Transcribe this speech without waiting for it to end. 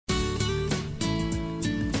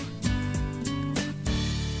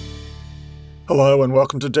Hello and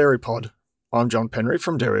welcome to Dairy Pod. I'm John Penry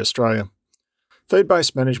from Dairy Australia.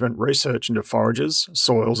 Feed-based management research into forages,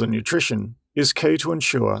 soils and nutrition is key to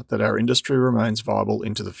ensure that our industry remains viable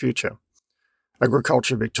into the future.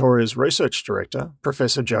 Agriculture Victoria's Research Director,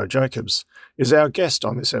 Professor Joe Jacobs, is our guest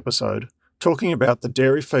on this episode, talking about the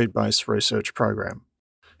Dairy Feed-based Research Program.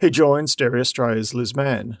 He joins Dairy Australia's Liz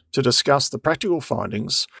Mann to discuss the practical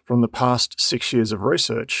findings from the past 6 years of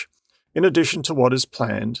research, in addition to what is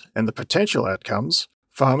planned and the potential outcomes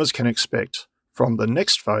farmers can expect from the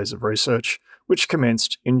next phase of research, which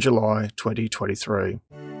commenced in July 2023.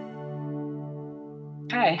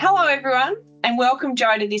 Okay, hello everyone, and welcome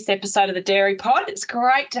Joe to this episode of the Dairy Pod. It's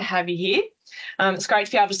great to have you here. It's great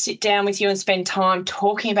to be able to sit down with you and spend time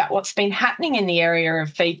talking about what's been happening in the area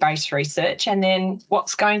of feed-based research and then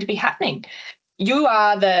what's going to be happening. You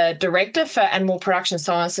are the Director for Animal Production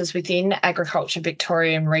Sciences within Agriculture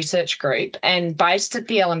Victorian Research Group and based at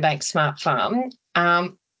the Ellenbank Smart Farm.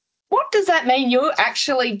 What does that mean you're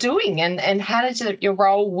actually doing and how does your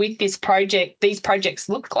role with these projects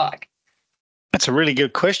look like? That's a really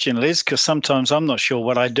good question, Liz, because sometimes I'm not sure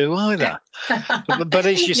what I do either. but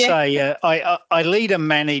as you say, I lead and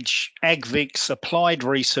manage AgVic's applied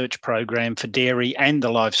research program for dairy and the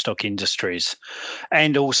livestock industries,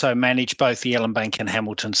 and also manage both the Ellenbank and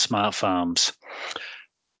Hamilton smart farms.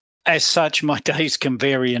 As such, my days can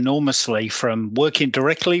vary enormously from working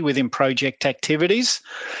directly within project activities,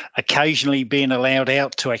 occasionally being allowed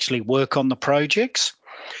out to actually work on the projects,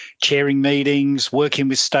 chairing meetings, working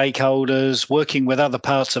with stakeholders, working with other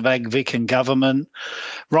parts of AgVic and government,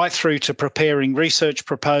 right through to preparing research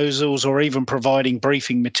proposals or even providing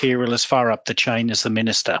briefing material as far up the chain as the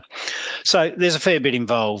minister. So there's a fair bit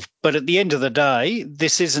involved. But at the end of the day,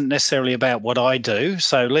 this isn't necessarily about what I do.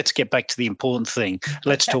 So let's get back to the important thing.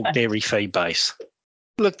 Let's talk dairy feed base.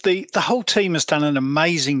 Look, the whole team has done an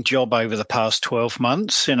amazing job over the past 12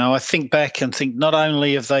 months. I think back and think not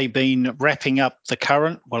only have they been wrapping up the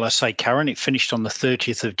current, well, I say current, it finished on the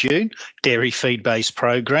 30th of June, dairy feed-based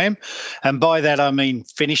program. And by that, I mean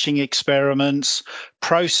finishing experiments,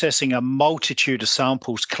 processing a multitude of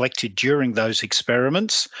samples collected during those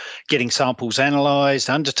experiments, getting samples analysed,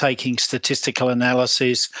 undertaking statistical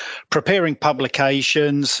analysis, preparing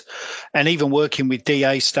publications, and even working with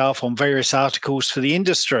DA staff on various articles for the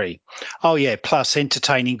industry. Oh yeah, plus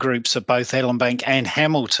entertaining groups at both Ellenbank and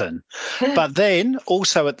Hamilton. But then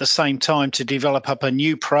also at the same time to develop up a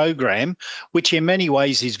new program, which in many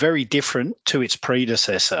ways is very different to its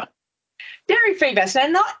predecessor. Dairy feed-based,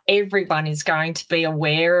 and not everyone is going to be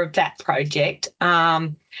aware of that project.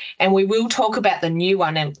 And we will talk about the new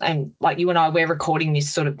one, and like you and I, we're recording this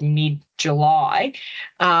sort of mid-July.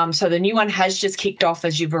 So the new one has just kicked off,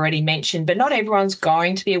 as you've already mentioned, but not everyone's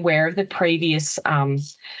going to be aware of the previous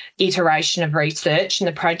iteration of research and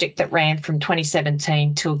the project that ran from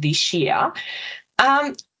 2017 till this year.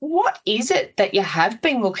 What is it that you have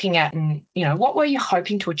been looking at, and what were you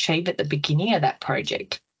hoping to achieve at the beginning of that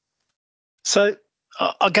project? So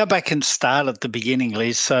I'll go back and start at the beginning,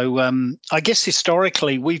 Liz. So I guess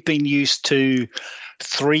historically we've been used to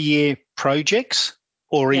 3-year projects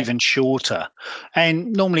or even shorter,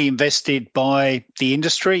 and normally invested by the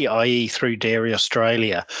industry, i.e. through Dairy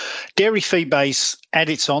Australia. Dairy feed base at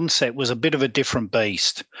its onset was a bit of a different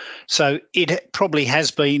beast. So it probably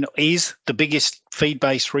is the biggest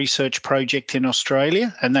feed-based research project in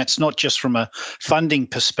Australia, and that's not just from a funding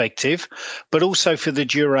perspective, but also for the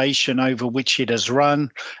duration over which it has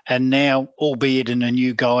run, and now, albeit in a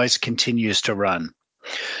new guise, continues to run.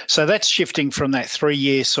 So that's shifting from that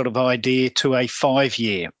 3-year sort of idea to a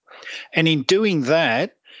 5-year. And in doing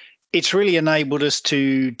that, it's really enabled us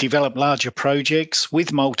to develop larger projects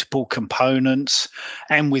with multiple components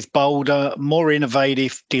and with bolder, more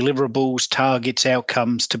innovative deliverables, targets,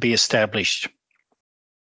 outcomes to be established.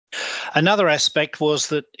 Another aspect was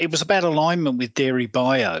that it was about alignment with Dairy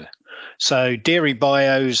Bio. So Dairy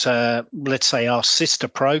Bio's, let's say, our sister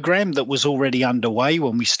program that was already underway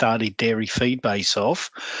when we started Dairy Feedbase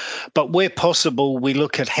off. But where possible, we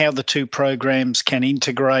look at how the two programs can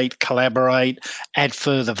integrate, collaborate, add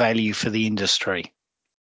further value for the industry.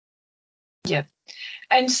 Yeah.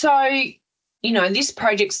 And so,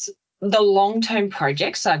 the long-term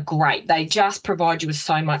projects are great. They just provide you with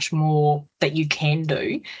so much more that you can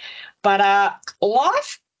do. But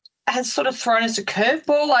life has sort of thrown us a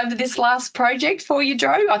curveball over this last project for you,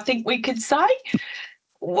 Joe, I think we could say.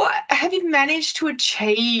 What have you managed to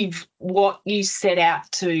achieve what you set out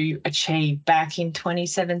to achieve back in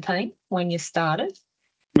 2017 when you started?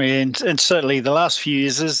 And certainly the last few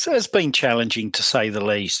years has been challenging, to say the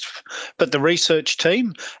least. But the research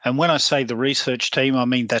team, and when I say the research team, I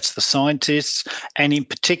mean that's the scientists and in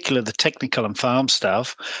particular the technical and farm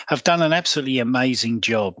staff, have done an absolutely amazing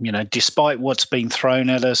job. Despite what's been thrown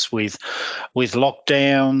at us with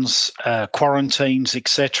lockdowns, quarantines,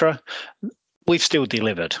 etc., we've still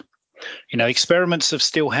delivered. Experiments have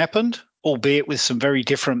still happened, albeit with some very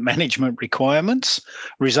different management requirements.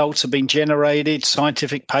 Results have been generated,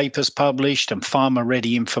 scientific papers published, and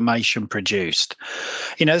farmer-ready information produced.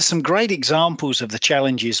 There's some great examples of the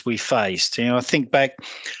challenges we faced. I think back,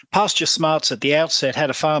 Pasture Smarts at the outset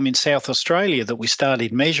had a farm in South Australia that we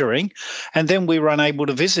started measuring, and then we were unable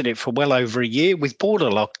to visit it for well over a year with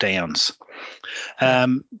border lockdowns.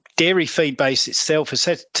 Dairy Feedbase itself has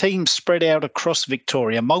had teams spread out across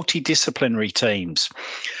Victoria, multidisciplinary teams,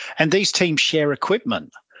 and these teams share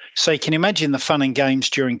equipment. So you can imagine the fun and games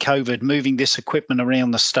during COVID, moving this equipment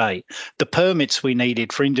around the state, the permits we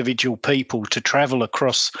needed for individual people to travel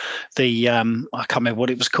across the, I can't remember what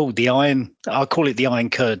it was called, I'll call it the Iron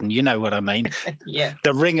Curtain, you know what I mean? Yeah.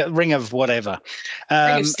 The ring of whatever.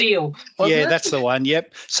 Ring of steel. Yeah, that's the one,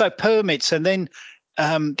 yep. So permits, and then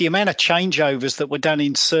the amount of changeovers that were done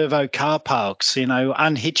in servo car parks,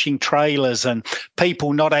 unhitching trailers and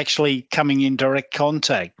people not actually coming in direct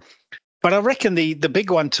contact. But I reckon the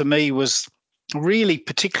big one to me was really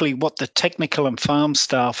particularly what the technical and farm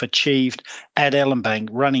staff achieved at Ellenbank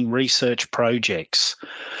running research projects.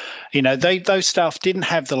 Those staff didn't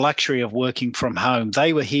have the luxury of working from home.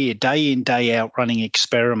 They were here day in, day out running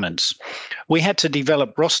experiments. We had to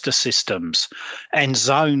develop roster systems and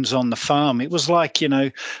zones on the farm. It was like,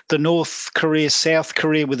 the North Korea, South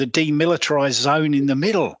Korea with a demilitarized zone in the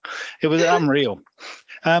middle. It was unreal.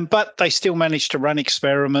 But they still managed to run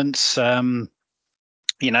experiments. At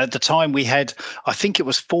the time we had, I think it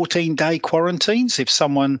was 14-day quarantines if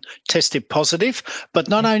someone tested positive. But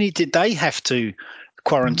not only did they have to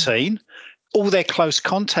quarantine, all their close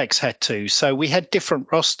contacts had to. So we had different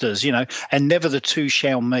rosters, and never the two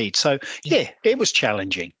shall meet. So, yeah, it was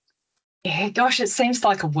challenging. Yeah, gosh, it seems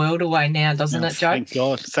like a world away now, doesn't it, Joe?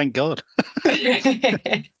 Thank God.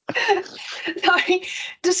 So,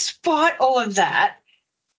 despite all of that,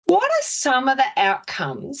 what are some of the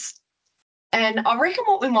outcomes? And I reckon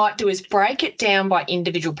what we might do is break it down by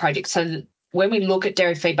individual projects. So that when we look at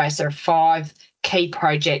Dairy Feedbase, there are 5 key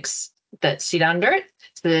projects that sit under it.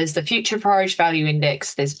 So there's the Future Forage Value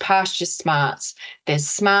Index, there's Pasture Smarts, there's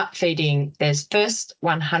Smart Feeding, there's First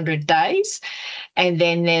 100 Days, and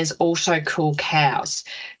then there's also Cool Cows.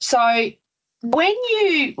 So when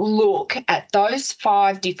you look at those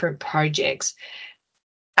 5 different projects,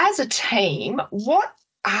 as a team, what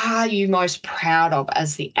are you most proud of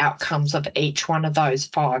as the outcomes of each one of those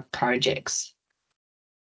 5 projects?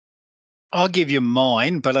 I'll give you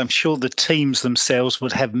mine, but I'm sure the teams themselves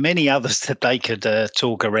would have many others that they could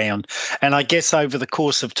talk around. And I guess over the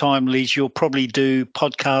course of time, Liz, you'll probably do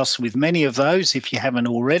podcasts with many of those if you haven't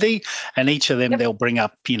already, and each of them they'll bring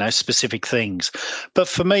up, specific things. But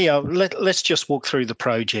for me, let's just walk through the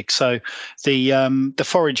project. So the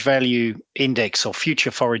Forage Value Index or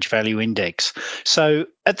Future Forage Value Index. So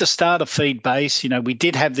at the start of Feedbase, we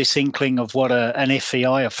did have this inkling of what an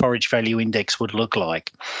FVI, a Forage Value Index, would look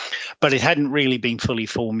like, but it hadn't really been fully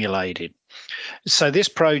formulated. So this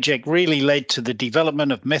project really led to the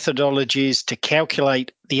development of methodologies to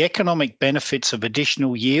calculate the economic benefits of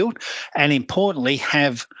additional yield and, importantly,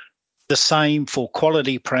 have the same for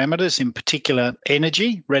quality parameters, in particular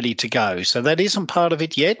energy, ready to go. So that isn't part of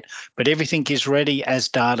it yet, but everything is ready as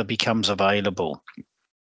data becomes available.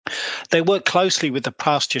 They work closely with the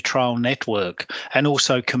Pasture Trial Network and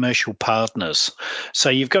also commercial partners. So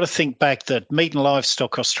you've got to think back that Meat and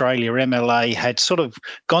Livestock Australia, MLA, had sort of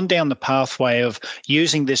gone down the pathway of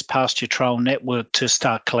using this Pasture Trial Network to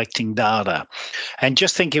start collecting data. And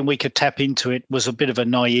just thinking we could tap into it was a bit of a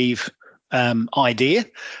naive idea.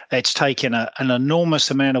 It's taken an enormous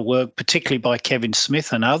amount of work, particularly by Kevin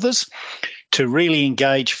Smith and others, to really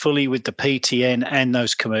engage fully with the PTN and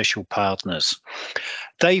those commercial partners.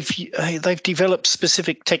 They've developed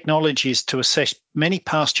specific technologies to assess many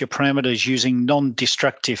pasture parameters using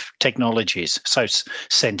non-destructive technologies, so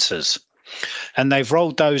sensors. And they've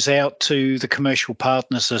rolled those out to the commercial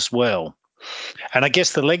partners as well. And I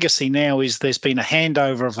guess the legacy now is there's been a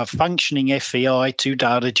handover of a functioning FVI to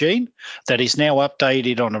Datagene that is now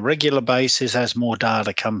updated on a regular basis as more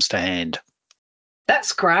data comes to hand.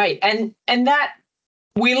 That's great. And that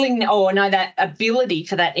that ability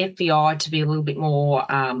for that FVI to be a little bit more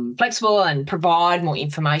flexible and provide more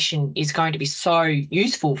information is going to be so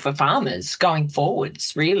useful for farmers going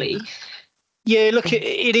forwards, really. Yeah, look,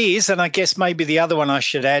 it is. And I guess maybe the other one I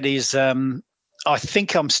should add is I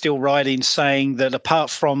think I'm still right in saying that apart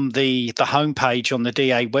from the homepage on the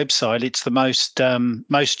DA website, it's the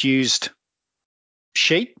most used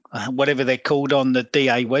sheet, whatever they're called, on the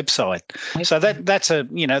DA website. So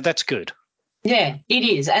that's good. Yeah, it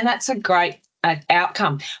is. And that's a great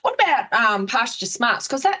outcome. What about pasture smarts?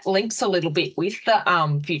 Because that links a little bit with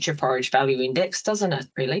the future forage value index, doesn't it,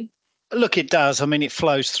 really? Look, it does. I mean, it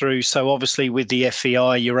flows through. So obviously with the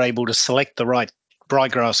FVI, you're able to select the right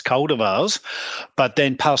ryegrass cultivars, but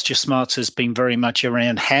then pasture smarts has been very much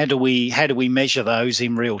around how do we measure those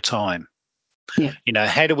in real time? Yeah.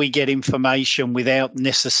 How do we get information without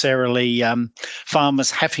necessarily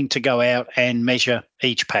farmers having to go out and measure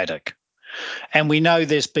each paddock? And we know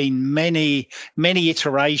there's been many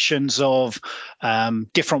iterations of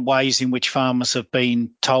different ways in which farmers have been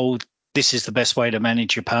told this is the best way to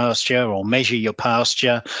manage your pasture or measure your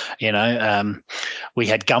pasture. We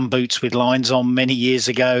had gumboots with lines on many years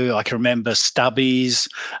ago. I can remember stubbies,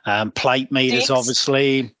 plate meters,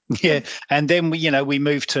 obviously. Yeah. And then we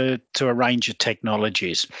moved to a range of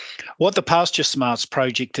technologies. What the Pasture Smarts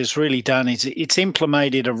project has really done is it's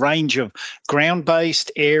implemented a range of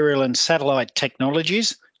ground-based, aerial and satellite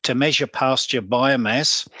technologies to measure pasture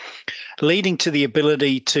biomass, leading to the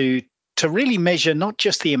ability to really measure not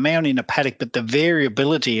just the amount in a paddock, but the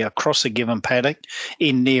variability across a given paddock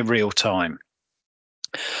in near real time.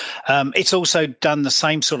 It's also done the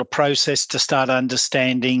same sort of process to start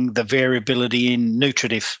understanding the variability in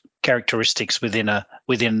nutritive characteristics within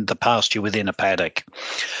the pasture, within a paddock.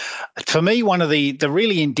 For me, one of the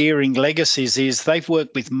really endearing legacies is they've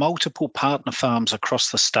worked with multiple partner farms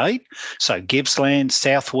across the state. So Gippsland,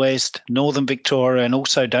 Southwest, Northern Victoria, and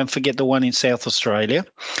also don't forget the one in South Australia.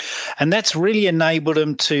 And that's really enabled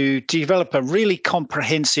them to develop a really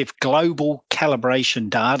comprehensive global calibration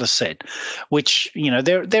data set, which,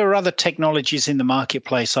 there are other technologies in the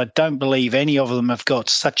marketplace. I don't believe any of them have got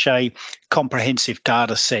such a comprehensive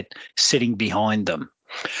data set sitting behind them.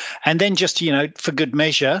 And then just, for good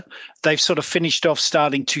measure, they've sort of finished off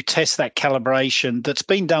starting to test that calibration that's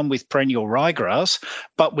been done with perennial ryegrass,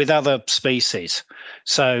 but with other species.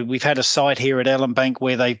 So we've had a site here at Ellenbank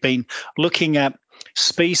where they've been looking at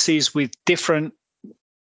species with different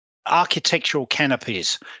architectural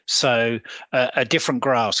canopies. So a different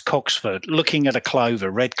grass, cocksfoot, looking at a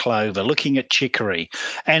clover, red clover, looking at chicory,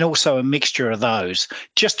 and also a mixture of those,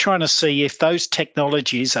 just trying to see if those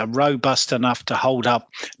technologies are robust enough to hold up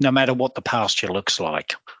no matter what the pasture looks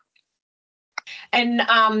like. And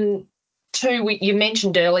you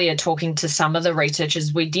mentioned earlier talking to some of the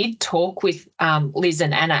researchers. We did talk with Liz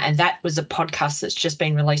and Anna, and that was a podcast that's just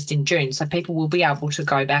been released in June. So people will be able to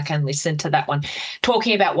go back and listen to that one,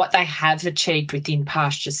 talking about what they have achieved within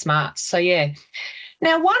Pasture Smarts. So, yeah.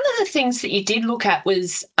 Now, one of the things that you did look at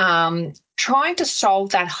was trying to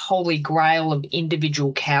solve that holy grail of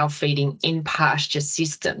individual cow feeding in pasture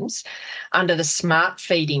systems under the smart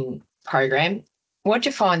feeding program. What did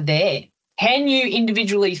you find there? Can you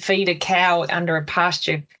individually feed a cow under a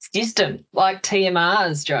pasture system like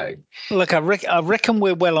TMRs, Joe? Look, I reckon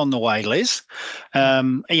we're well on the way, Liz.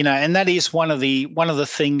 And that is one of the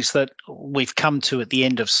things that we've come to at the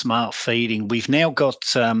end of smart feeding. We've now got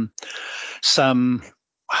some, I'm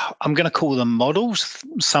going to call them models.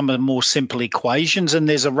 Some are more simple equations, and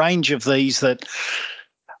there's a range of these that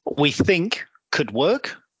we think could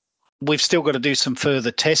work. We've still got to do some further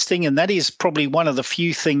testing, and that is probably one of the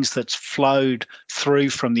few things that's flowed through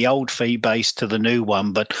from the old Feedbase to the new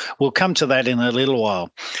one, but we'll come to that in a little while.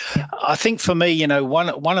 Yeah. I think for me, one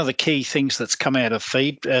of the key things that's come out of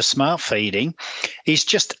smart feeding is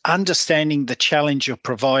just understanding the challenge of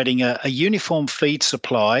providing a uniform feed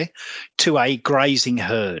supply to a grazing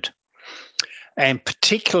herd. And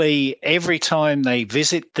particularly every time they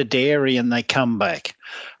visit the dairy and they come back,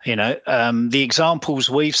 the examples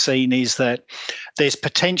we've seen is that there's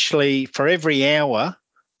potentially for every hour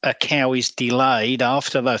a cow is delayed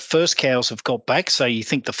after the first cows have got back. So you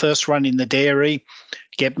think the first run in the dairy,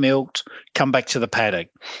 get milked, come back to the paddock.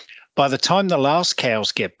 By the time the last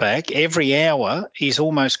cows get back, every hour is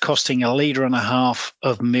almost costing 1.5 litres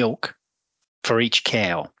of milk for each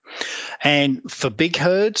cow. And for big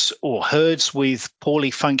herds or herds with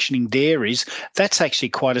poorly functioning dairies, that's actually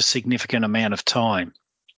quite a significant amount of time.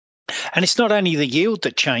 And it's not only the yield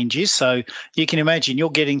that changes. So you can imagine you're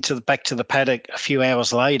getting back to the paddock a few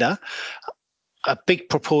hours later. a big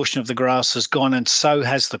proportion of the grass has gone, and so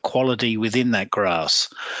has the quality within that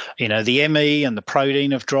grass. You know, the ME and the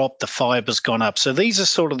protein have dropped, the fiber's gone up. So these are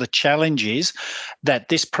sort of the challenges that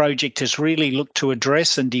this project has really looked to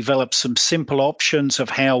address and develop some simple options of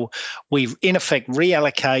how we, in effect,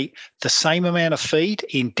 reallocate the same amount of feed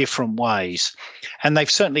in different ways. And they've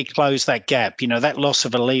certainly closed that gap. You know, that loss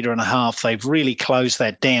of 1.5 litres, they've really closed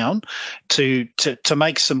that down to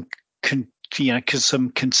make some some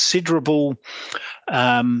considerable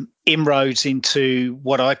inroads into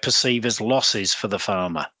what I perceive as losses for the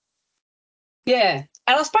farmer. Yeah.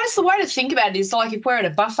 And I suppose the way to think about it is like if we're at a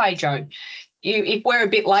buffet, Joe, if we're a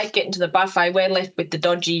bit late getting to the buffet, we're left with the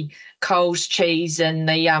dodgy Coles cheese and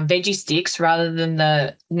the veggie sticks rather than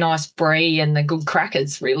the nice brie and the good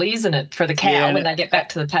crackers, really, isn't it, for the cow when they get back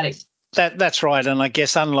to the paddock? That's right. And I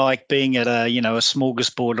guess unlike being at a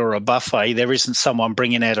smorgasbord or a buffet, there isn't someone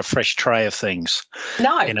bringing out a fresh tray of things.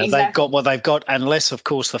 No, exactly. They've got what they've got, unless, of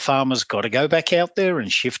course, the farmer's got to go back out there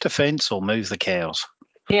and shift a fence or move the cows.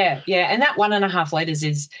 Yeah. And that 1.5 litres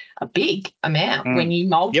is a big amount when you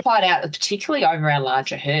multiply it out, particularly over our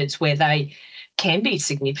larger herds where they can be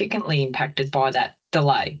significantly impacted by that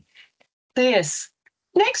delay. Yes.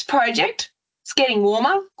 Next project, it's getting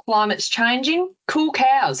warmer. Climate's changing. Cool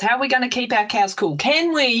cows. How are we going to keep our cows cool?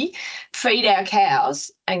 Can we feed our cows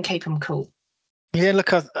and keep them cool? Yeah,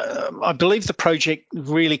 look, I believe the project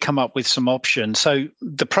really come up with some options. So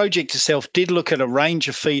the project itself did look at a range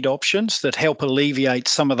of feed options that help alleviate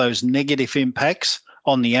some of those negative impacts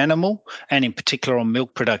on the animal and in particular on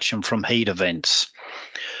milk production from heat events.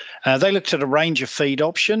 They looked at a range of feed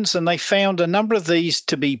options and they found a number of these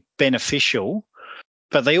to be beneficial,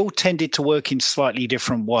 but they all tended to work in slightly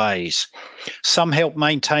different ways. Some help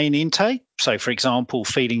maintain intake, so for example,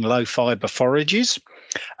 feeding low fibre forages.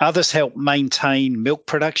 Others help maintain milk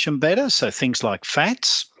production better, so things like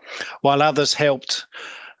fats, while others helped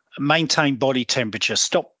maintain body temperature,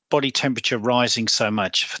 stop body temperature rising so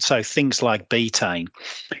much, so things like betaine.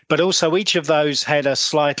 But also each of those had a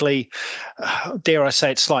slightly, dare I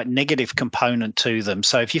say it, slight negative component to them.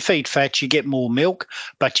 So if you feed fats, you get more milk,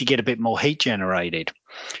 but you get a bit more heat generated.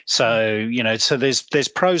 So, so there's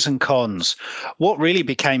pros and cons. What really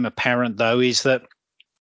became apparent, though, is that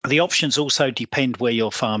the options also depend where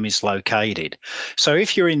your farm is located. So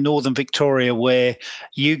if you're in northern Victoria where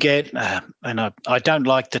you get, and I don't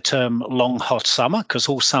like the term long hot summer because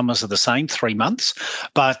all summers are the same, 3 months,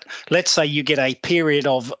 but let's say you get a period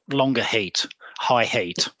of longer heat, high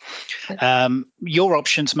heat. Your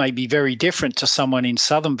options may be very different to someone in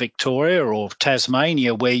southern Victoria or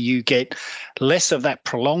Tasmania where you get less of that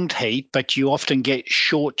prolonged heat, but you often get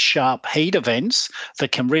short, sharp heat events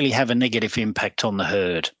that can really have a negative impact on the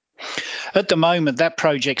herd. At the moment, that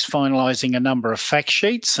project's finalising a number of fact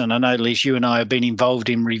sheets, and I know, Liz, you and I have been involved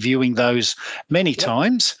in reviewing those many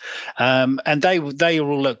times, and they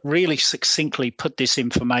will really succinctly put this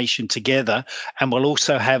information together, and will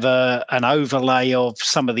also have an overlay of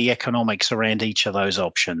some of the economics around each of those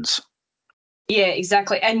options. Yeah,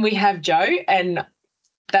 exactly. And we have Joe, and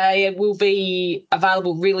they will be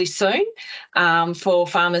available really soon for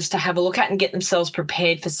farmers to have a look at and get themselves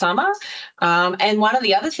prepared for summer. And one of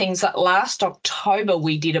the other things that last October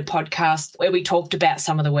we did a podcast where we talked about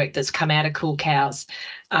some of the work that's come out of Cool Cows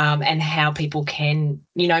and how people can,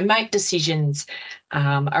 make decisions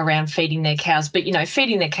around feeding their cows. But,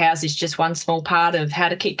 feeding their cows is just one small part of how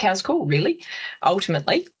to keep cows cool, really,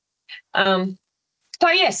 ultimately. So,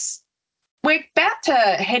 yes. We're about to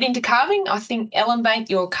head into calving. I think Ellenbank,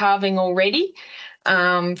 you're calving already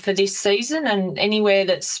for this season, and anywhere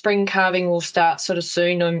that spring calving will start sort of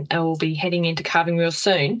soon, and we'll be heading into calving real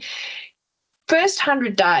soon. First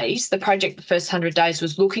 100 days, the first 100 days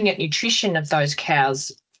was looking at nutrition of those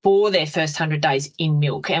cows for their first 100 days in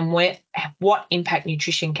milk and what impact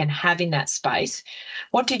nutrition can have in that space.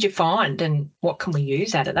 What did you find and what can we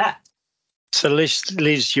use out of that? So,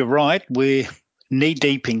 Liz, you're right. We're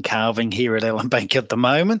knee-deep in calving here at Ellenbank at the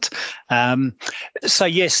moment. So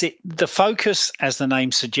yes, the focus, as the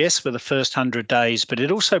name suggests, were the first 100 days, but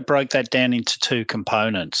it also broke that down into two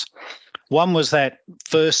components. One was that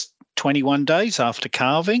first 21 days after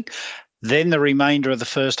calving, then the remainder of the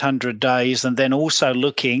first 100 days, and then also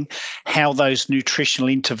looking how those nutritional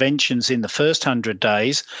interventions in the first 100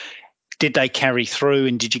 days, did they carry through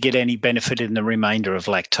and did you get any benefit in the remainder of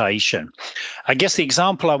lactation? I guess the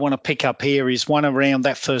example I want to pick up here is one around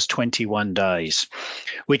that first 21 days,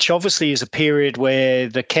 which obviously is a period where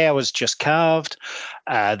the cow has just calved.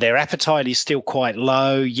 Their appetite is still quite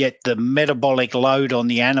low, yet the metabolic load on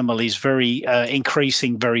the animal is very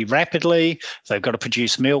increasing very rapidly. They've got to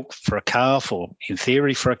produce milk for a calf, or in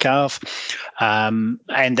theory for a calf,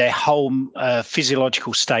 and their whole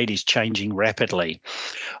physiological state is changing rapidly.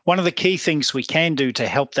 One of the key things we can do to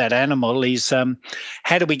help that animal is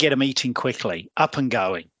how do we get them eating quickly, up and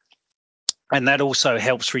going? And that also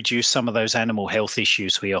helps reduce some of those animal health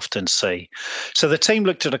issues we often see. So the team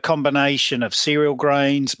looked at a combination of cereal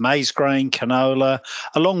grains, maize grain, canola,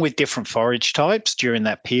 along with different forage types during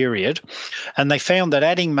that period. And they found that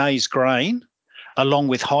adding maize grain along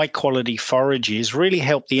with high quality forages really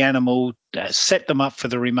helped the animal set them up for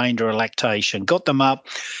the remainder of lactation, got them up,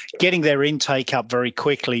 getting their intake up very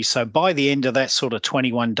quickly. So by the end of that sort of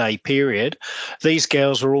 21-day period, these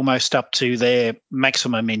girls were almost up to their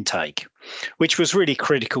maximum intake, which was really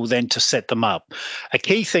critical then to set them up. A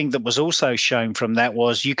key thing that was also shown from that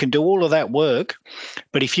was you can do all of that work,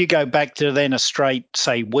 but if you go back to then a straight,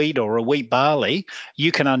 say, wheat or a wheat barley,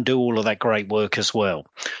 you can undo all of that great work as well.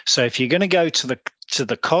 So if you're going to go to the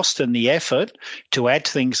cost and the effort to add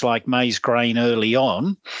things like maize grain early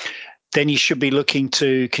on, then you should be looking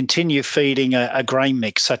to continue feeding a grain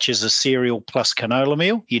mix such as a cereal plus canola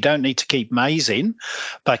meal. You don't need to keep maize in,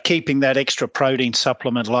 but keeping that extra protein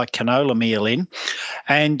supplement like canola meal in.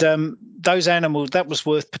 And those animals, that was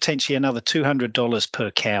worth potentially another $200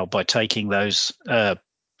 per cow by taking those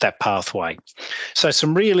that pathway. So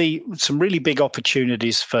some really big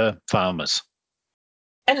opportunities for farmers.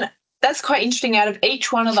 And that's quite interesting. Out of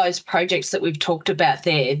each one of those projects that we've talked about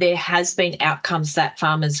there has been outcomes that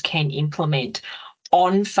farmers can implement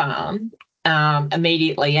on farm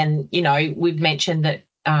immediately. And, you know, we've mentioned that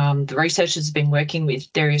the researchers have been working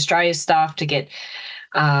with Dairy Australia staff to get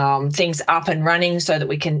things up and running so that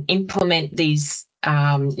we can implement these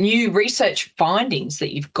new research findings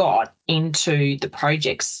that you've got into the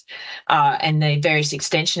projects and the various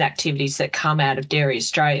extension activities that come out of Dairy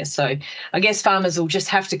Australia. So I guess farmers will just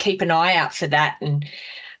have to keep an eye out for that and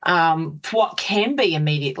what can be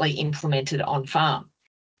immediately implemented on farm.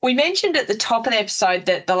 We mentioned at the top of the episode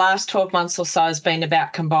that the last 12 months or so has been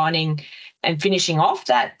about combining and finishing off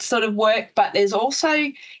that sort of work, but there's also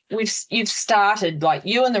you've started, like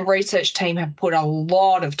you and the research team have put a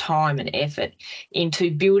lot of time and effort into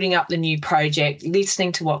building up the new project,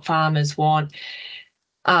 listening to what farmers want,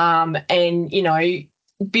 and, you know,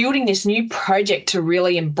 building this new project to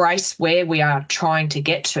really embrace where we are trying to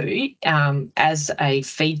get to as a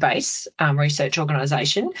Feedbase research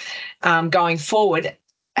organisation going forward.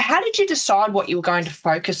 How did you decide what you were going to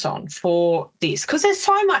focus on for this? Because there's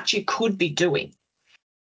so much you could be doing.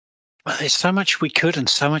 Well, there's so much we could and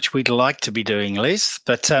so much we'd like to be doing, Liz.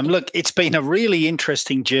 But look, it's been a really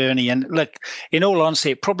interesting journey. And look, in all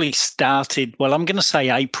honesty, it probably started, well, I'm going to say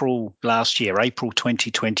April last year, April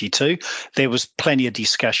 2022. There was plenty of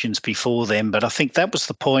discussions before then, but I think that was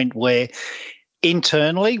the point where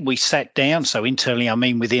internally we sat down. So internally, I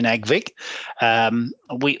mean within AgVic,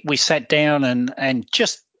 we sat down and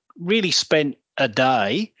just really spent a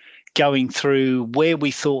day going through where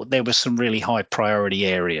we thought there were some really high priority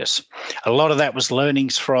areas. A lot of that was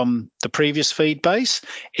learnings from the previous Feedbase,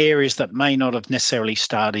 areas that may not have necessarily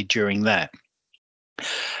started during that.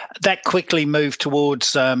 That quickly moved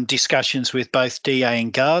towards discussions with both DA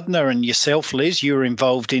and Gardner, and yourself, Liz. You were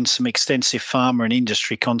involved in some extensive farmer and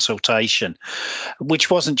industry consultation, which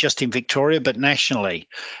wasn't just in Victoria but nationally.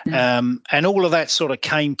 And all of that sort of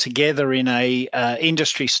came together in a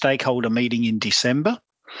industry stakeholder meeting in December,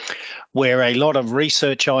 where a lot of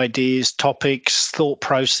research ideas, topics, thought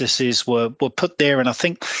processes were put there. And I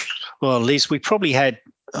think, well, Liz, we probably had,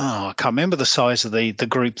 I can't remember the size of the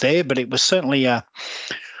group there, but it was certainly a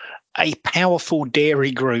powerful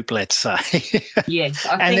dairy group, let's say. Yes,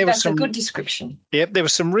 I think that's a good description. Yep, there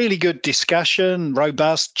was some really good discussion,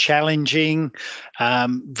 robust, challenging,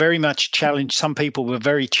 very much challenged. Some people were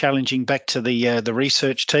very challenging back to the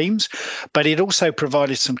research teams, but it also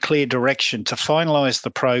provided some clear direction to finalise the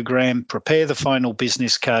program, prepare the final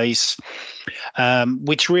business case,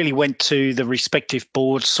 which really went to the respective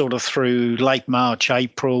boards sort of through late March,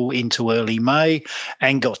 April into early May,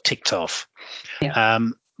 and got ticked off. Yeah.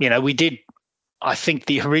 You know, we did, I think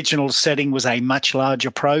the original setting was a much larger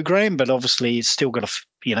program, but obviously it's still got to,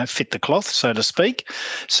 you know, fit the cloth, so to speak.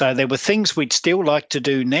 So there were things we'd still like to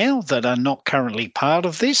do now that are not currently part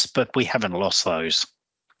of this, but we haven't lost those.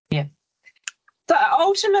 Yeah. So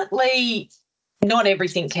ultimately, not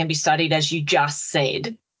everything can be studied, as you just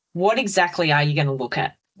said. What exactly are you going to look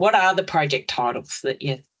at? What are the project titles that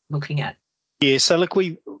you're looking at? Yeah, so look,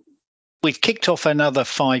 we've kicked off another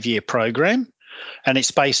 5-year program. and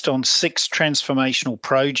it's based on 6 transformational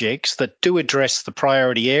projects that do address the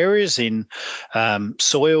priority areas in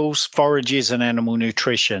soils, forages, and animal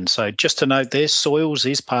nutrition. So just to note there, soils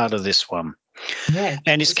is part of this one. Yeah,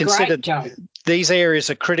 and it's considered great, these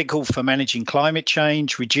areas are critical for managing climate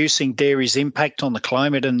change, reducing dairy's impact on the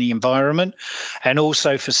climate and the environment, and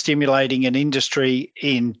also for stimulating an industry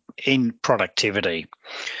in productivity.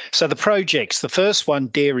 So the projects, the first one,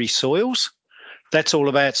 dairy soils, that's all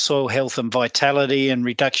about soil health and vitality and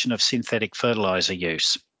reduction of synthetic fertilizer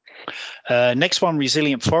use. Next one,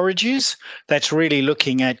 resilient forages. That's really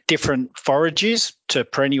looking at different forages to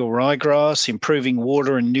perennial ryegrass, improving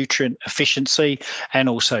water and nutrient efficiency and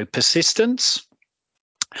also persistence.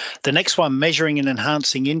 The next one, measuring and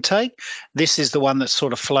enhancing intake. This is the one that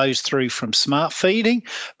sort of flows through from smart feeding,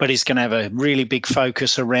 but is going to have a really big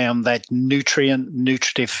focus around that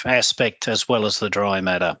nutritive aspect as well as the dry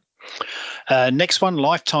matter. Next one,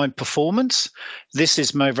 lifetime performance. This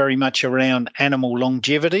is very much around animal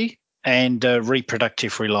longevity and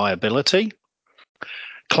reproductive reliability.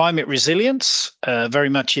 Climate resilience, very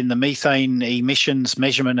much in the methane emissions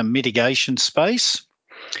measurement and mitigation space.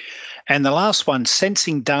 And the last one,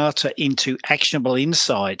 sensing data into actionable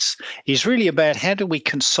insights, is really about how do we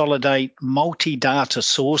consolidate multi-data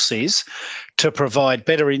sources to provide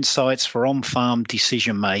better insights for on-farm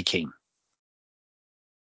decision making.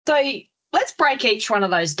 So let's break each one of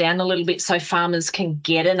those down a little bit so farmers can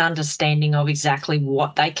get an understanding of exactly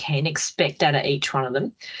what they can expect out of each one of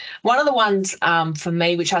them. One of the ones for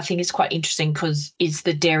me, which I think is quite interesting, is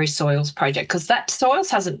the Dairy Soils project, because that soils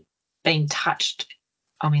hasn't been touched.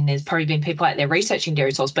 I mean, there's probably been people out there researching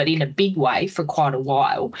dairy soils, but in a big way for quite a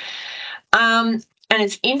while. And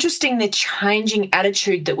it's interesting the changing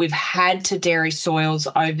attitude that we've had to dairy soils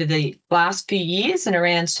over the last few years and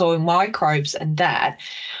around soil microbes and that.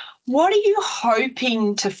 What are you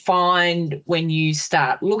hoping to find when you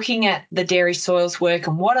start looking at the dairy soils work,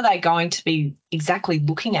 and what are they going to be exactly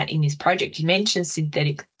looking at in this project? You mentioned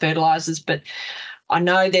synthetic fertilisers, but I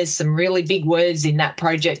know there's some really big words in that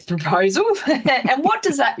project proposal. And what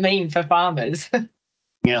does that mean for farmers?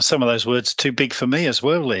 Yeah, some of those words are too big for me as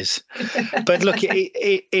well, Liz. But look,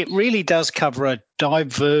 it really does cover a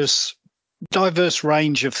diverse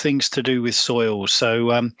range of things to do with soil.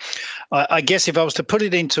 So I guess if I was to put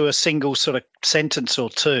it into a single sort of sentence or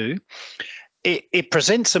two, it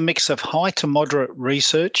presents a mix of high to moderate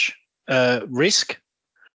research risk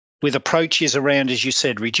with approaches around, as you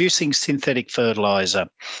said, reducing synthetic fertilizer.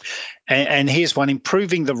 And here's one,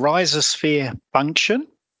 improving the rhizosphere function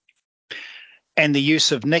and the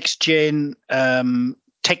use of next-gen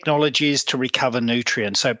technologies to recover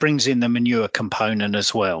nutrients. So it brings in the manure component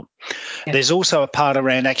as well. Yep. There's also a part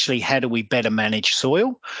around actually how do we better manage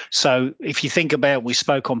soil. So if you think about, we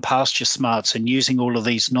spoke on pasture smarts and using all of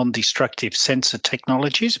these non-destructive sensor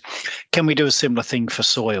technologies, can we do a similar thing for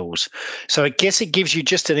soils? So I guess it gives you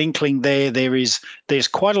just an inkling there. There's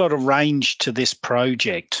quite a lot of range to this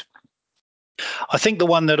project. I think the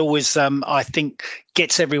one that always, I think,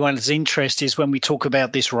 gets everyone's interest is when we talk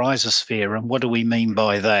about this rhizosphere and what do we mean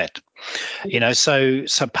by that? You know, so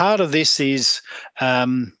part of this is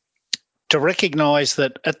to recognise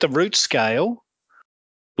that at the root scale,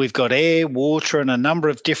 we've got air, water, and a number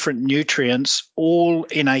of different nutrients all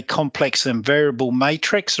in a complex and variable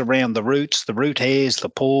matrix around the roots, the root hairs, the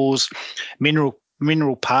pores,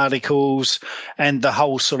 mineral particles, and the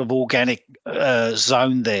whole sort of organic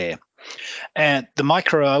zone there. And the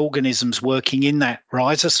microorganisms working in that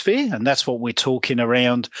rhizosphere, and that's what we're talking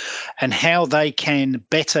around, and how they can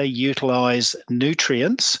better utilise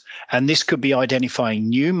nutrients. And this could be identifying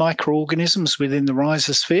new microorganisms within the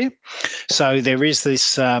rhizosphere. So there is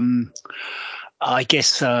this, I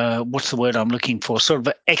guess, what's the word I'm looking for? Sort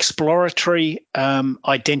of exploratory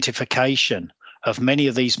identification of many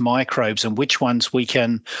of these microbes and which ones we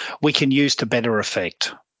can use to better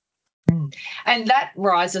effect. And that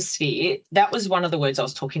rhizosphere, that was one of the words I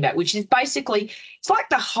was talking about, which is basically, it's like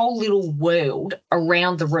the whole little world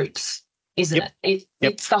around the roots, isn't it?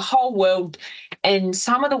 It's the whole world. And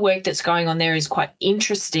some of the work that's going on there is quite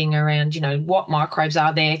interesting around, you know, what microbes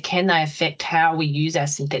are there? Can they affect how we use our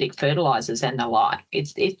synthetic fertilisers and the like?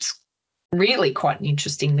 It's really quite an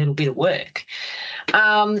interesting little bit of work.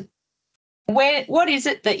 What is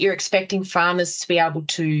it that you're expecting farmers to be able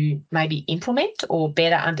to maybe implement or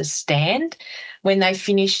better understand when they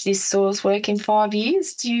finish this soils work in 5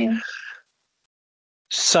 years?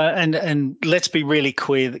 So, and let's be really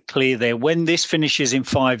clear there. When this finishes in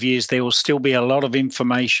 5 years, there will still be a lot of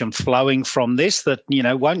information flowing from this that,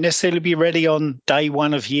 won't necessarily be ready on day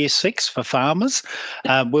one of year 6 for farmers.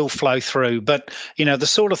 Will flow through. But, the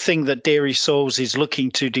sort of thing that Dairy Soils is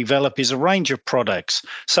looking to develop is a range of products.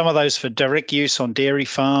 Some of those for direct use on dairy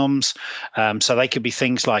farms. So they could be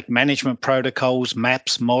things like management protocols,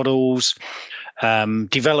 maps, models,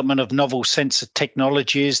 development of novel sensor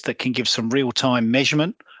technologies that can give some real-time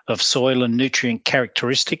measurement of soil and nutrient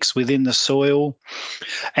characteristics within the soil.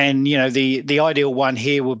 And, the ideal one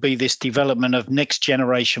here would be this development of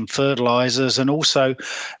next-generation fertilizers and also,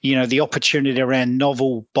 the opportunity around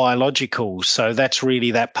novel biologicals. So that's really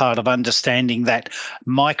that part of understanding that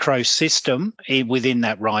microsystem within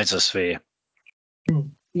that rhizosphere.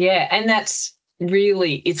 Yeah, and that's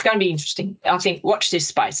really, it's going to be interesting. I think watch this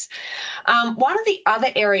space. One of the other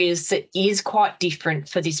areas that is quite different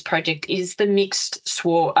for this project is the mixed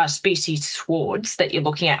species swards that you're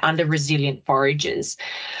looking at under resilient forages.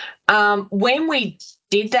 When we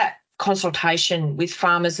did that consultation with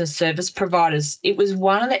farmers and service providers, it was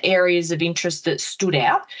one of the areas of interest that stood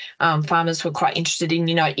out. Farmers were quite interested in,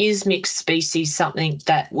 is mixed species something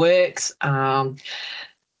that works?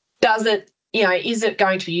 Does it is it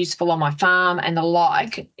going to be useful on my farm and the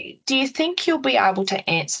like? Do you think you'll be able to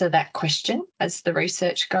answer that question as the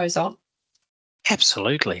research goes on?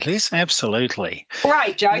 Absolutely, Liz. Absolutely.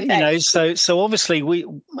 Right, Joe. So obviously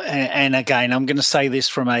and again, I'm going to say this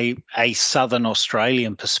from a Southern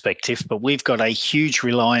Australian perspective, but we've got a huge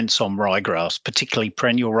reliance on ryegrass, particularly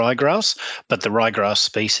perennial ryegrass, but the ryegrass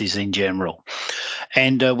species in general.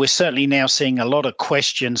 And we're certainly now seeing a lot of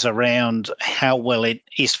questions around how well it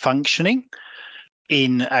is functioning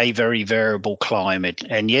in a very variable climate.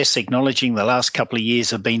 And yes, acknowledging the last couple of years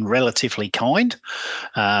have been relatively kind.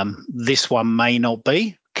 This one may not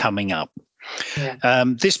be coming up. Yeah.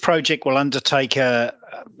 This project will undertake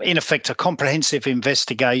in effect, a comprehensive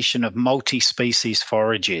investigation of multi-species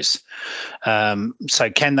forages. So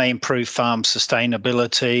can they improve farm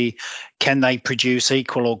sustainability? Can they produce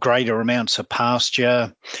equal or greater amounts of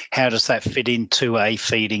pasture? How does that fit into a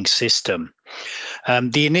feeding system?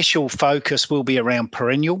 The initial focus will be around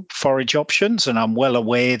perennial forage options, and I'm well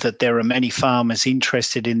aware that there are many farmers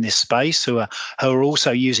interested in this space who are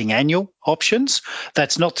also using annual options.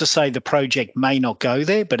 That's not to say the project may not go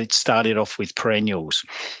there, but it started off with perennials.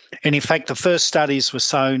 And in fact, the first studies were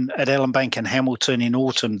sown at Ellenbank and Hamilton in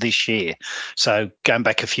autumn this year, so going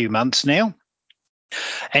back a few months now.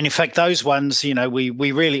 And in fact, those ones, we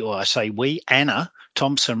really, or I say we, Anna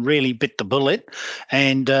Thompson really bit the bullet,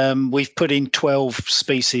 and we've put in 12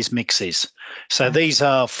 species mixes. So these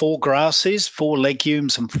are 4 grasses, 4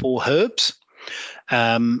 legumes and 4 herbs,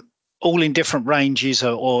 all in different ranges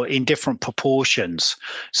or in different proportions.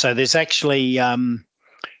 So there's actually,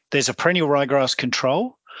 there's a perennial ryegrass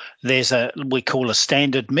control. There's we call a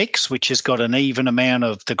standard mix, which has got an even amount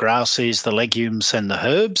of the grasses, the legumes and the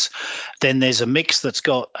herbs. Then there's a mix that's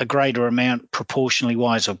got a greater amount proportionally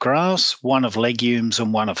wise of grass, one of legumes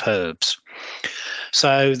and one of herbs.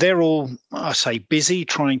 So they're all, I say, busy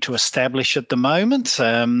trying to establish at the moment.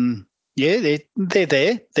 Yeah, they're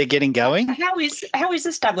there. They're getting going. How is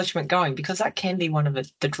establishment going? Because that can be one of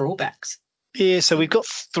the drawbacks. Yeah, so we've got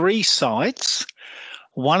 3 sites.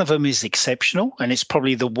 One of them is exceptional, and it's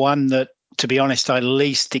probably the one that, to be honest, I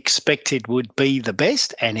least expected would be the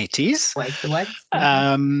best, and it is.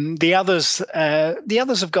 The others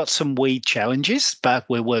have got some weed challenges, but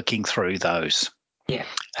we're working through those. Yeah.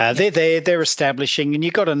 They're there, they're establishing, and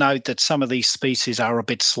you've got to note that some of these species are a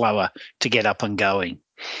bit slower to get up and going.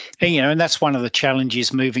 And, and that's one of the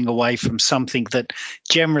challenges, moving away from something that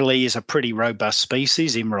generally is a pretty robust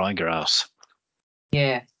species in ryegrass.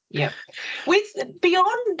 Yeah. Yeah. With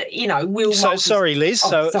beyond, we'll. So sorry, Liz.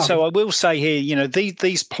 So I will say here,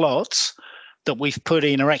 these plots that we've put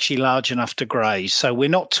in are actually large enough to graze. So we're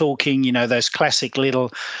not talking, those classic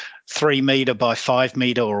little 3 metre by 5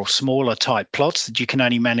 metre or smaller type plots that you can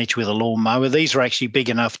only manage with a lawnmower. These are actually big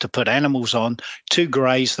enough to put animals on to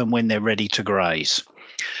graze them when they're ready to graze.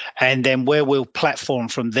 And then where we'll platform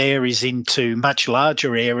from there is into much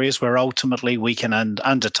larger areas where ultimately we can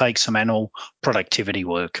undertake some animal productivity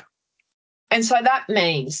work. And so that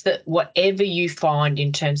means that whatever you find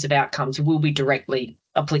in terms of outcomes will be directly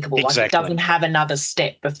applicable. Exactly. Like it doesn't have another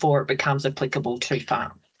step before it becomes applicable to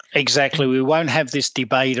farm. Exactly. We won't have this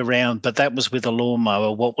debate around, but that was with a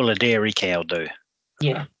lawnmower. What will a dairy cow do?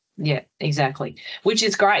 Yeah, exactly. Which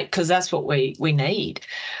is great because that's what we need.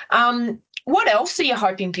 What else are you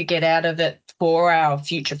hoping to get out of it for our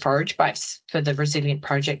future forage base for the Resilient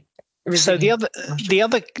project? So the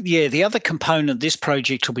other component this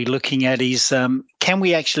project will be looking at is can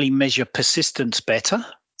we actually measure persistence better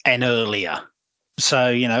and earlier?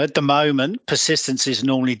 So, at the moment, persistence is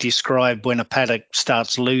normally described when a paddock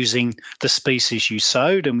starts losing the species you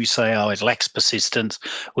sowed, and we say, oh, it lacks persistence.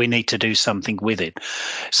 We need to do something with it.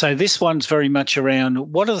 So this one's very much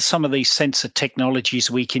around what are some of these sensor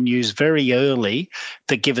technologies we can use very early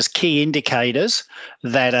that give us key indicators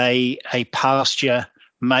that a pasture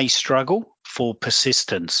may struggle for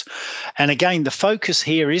persistence. And again, the focus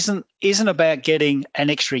here isn't about getting an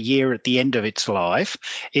extra year at the end of its life.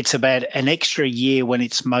 It's about an extra year when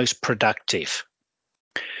it's most productive,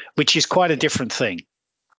 which is quite a different thing.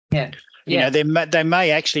 Yeah. They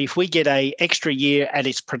may actually, if we get a extra year at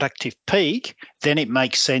its productive peak, then it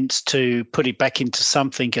makes sense to put it back into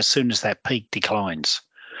something as soon as that peak declines.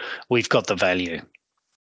 We've got the value.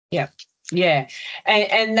 Yeah. Yeah.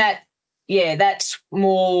 And that, that's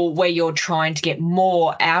more where you're trying to get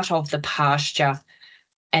more out of the pasture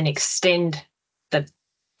and extend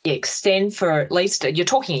for at least, you're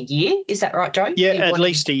talking a year, is that right, Joe? Yeah, at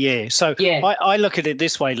least a year. So I look at it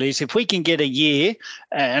this way, Liz, if we can get a year,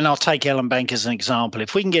 and I'll take Ellenbank as an example,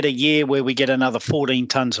 if we can get a year where we get another 14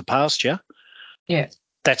 tonnes of pasture,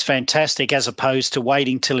 that's fantastic, as opposed to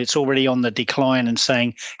waiting till it's already on the decline and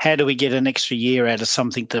saying, how do we get an extra year out of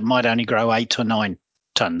something that might only grow 8 to 9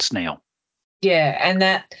 tonnes now? Yeah, and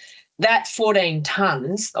that 14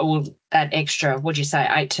 tonnes, or that extra, what'd you say,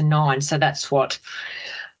 8 to 9, so that's what,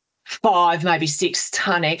 5, maybe 6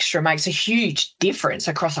 tonne extra makes a huge difference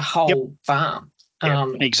across a whole farm.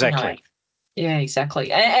 Exactly. Yeah,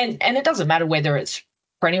 exactly. And it doesn't matter whether it's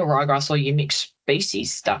perennial ryegrass or your mixed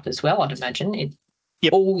species stuff as well, I'd imagine.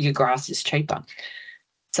 All your grass is cheaper.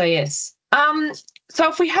 So, yes. So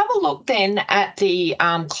if we have a look then at the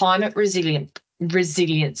climate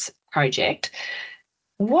resilience project,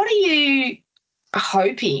 what are you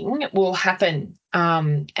hoping will happen,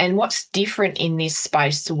 and what's different in this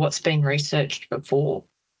space to what's been researched before?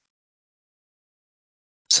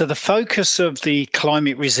 So the focus of the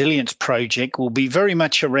climate resilience project will be very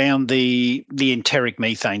much around the enteric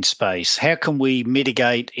methane space. How can we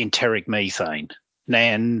mitigate enteric methane?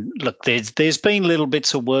 And look, there's been little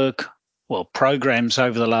bits of work, programs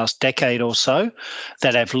over the last decade or so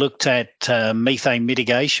that have looked at methane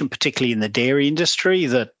mitigation, particularly in the dairy industry,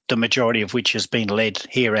 that the majority of which has been led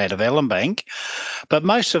here out of Ellenbank. But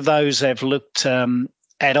most of those have looked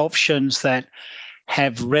at options that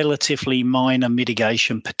have relatively minor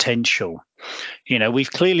mitigation potential.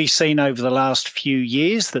 We've clearly seen over the last few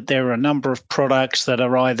years that there are a number of products that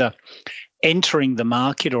are either entering the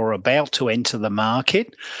market or about to enter the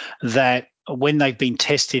market that, when they've been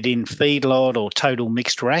tested in feedlot or total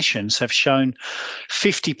mixed rations, have shown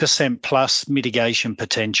 50% plus mitigation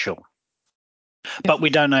potential. But we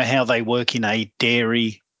don't know how they work in a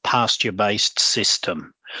dairy pasture-based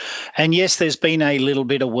system. And yes, there's been a little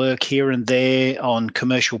bit of work here and there on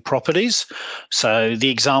commercial properties. So the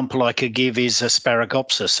example I could give is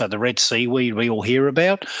Asparagopsis, so the red seaweed we all hear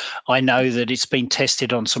about. I know that it's been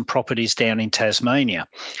tested on some properties down in Tasmania,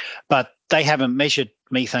 but they haven't measured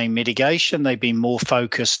methane mitigation. They've been more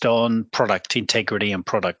focused on product integrity and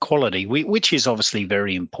product quality, which is obviously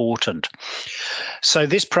very important. So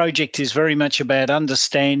this project is very much about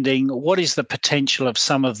understanding what is the potential of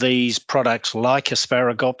some of these products like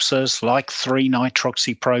Asparagopsis, like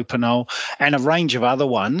 3-nitroxypropanol, and a range of other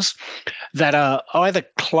ones that are either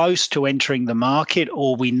close to entering the market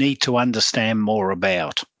or we need to understand more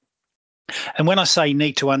about. And when I say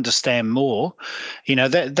need to understand more,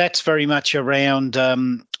 that's very much around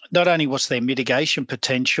not only what's their mitigation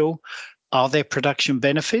potential, are there production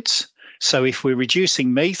benefits? So if we're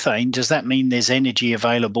reducing methane, does that mean there's energy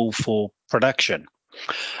available for production?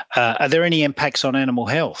 Are there any impacts on animal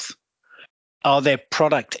health? Are there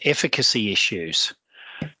product efficacy issues?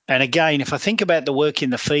 And again, if I think about the work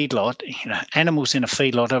in the feedlot, animals in a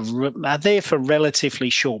feedlot are there for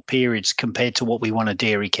relatively short periods compared to what we want a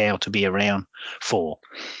dairy cow to be around for.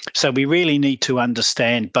 So we really need to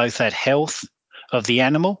understand both that health of the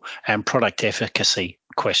animal and product efficacy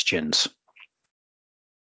questions.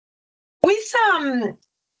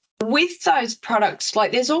 With those products,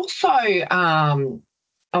 like there's also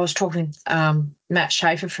I was talking to Matt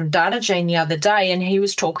Schaefer from DataGene the other day, and he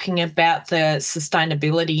was talking about the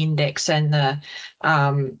sustainability index and the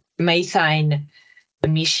methane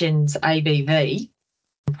emissions ABV.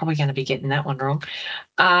 I'm probably going to be getting that one wrong.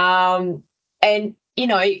 And,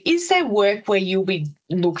 is there work where you'll be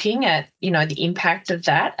looking at, the impact of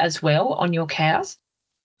that as well on your cows?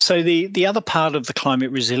 So the other part of the climate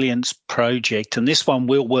resilience project, and this one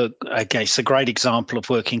will work, okay, it's a great example of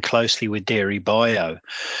working closely with Dairy Bio,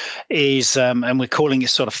 is, and we're calling it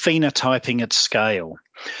sort of phenotyping at scale.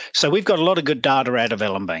 So we've got a lot of good data out of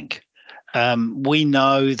Ellenbank. We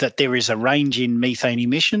know that there is a range in methane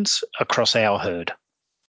emissions across our herd.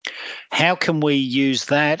 How can we use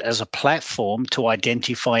that as a platform to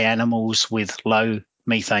identify animals with low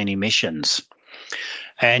methane emissions?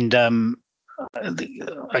 And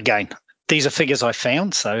again, these are figures I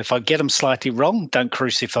found, so if I get them slightly wrong, don't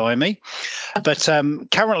crucify me. But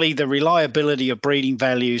currently, the reliability of breeding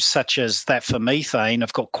values such as that for methane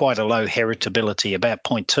have got quite a low heritability, about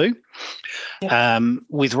 0.2,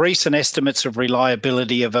 with recent estimates of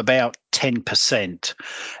reliability of about 10%.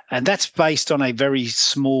 And that's based on a very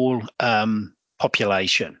small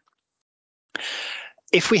population.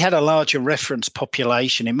 If we had a larger reference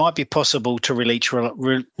population, it might be possible to reach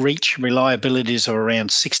reliabilities of around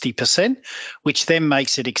 60%, which then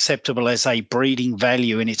makes it acceptable as a breeding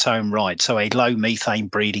value in its own right, so a low methane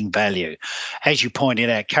breeding value. As you pointed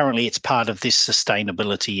out, currently it's part of this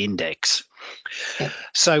sustainability index.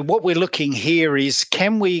 So what we're looking here is,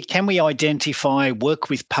 can we identify, work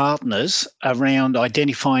with partners around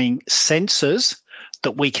identifying sensors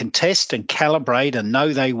that we can test and calibrate and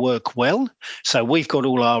know they work well. So we've got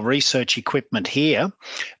all our research equipment here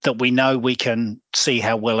that we know we can see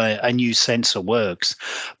how well a new sensor works,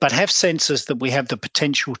 but have sensors that we have the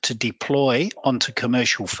potential to deploy onto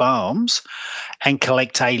commercial farms and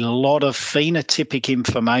collect a lot of phenotypic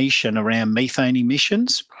information around methane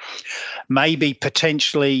emissions. Maybe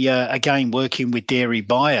potentially, again, working with Dairy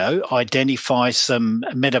Bio, identify some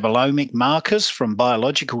metabolomic markers from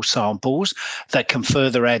biological samples that can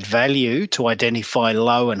further add value to identify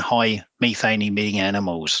low and high methane emitting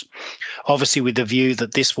animals. Obviously, with the view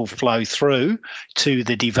that this will flow through to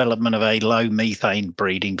the development of a low methane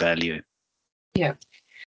breeding value. Yeah.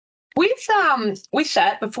 With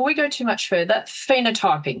that, before we go too much further,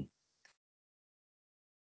 phenotyping.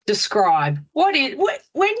 Describe when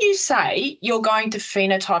you say you're going to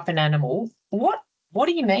phenotype an animal, what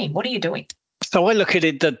do you mean? What are you doing? So I look at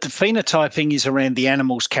it that the phenotyping is around the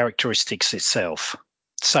animal's characteristics itself.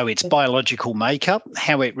 So its biological makeup,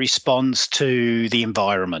 how it responds to the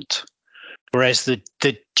environment. Whereas the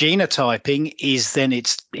genotyping is then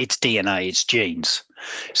its DNA, its genes.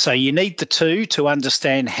 So you need the two to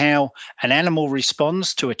understand how an animal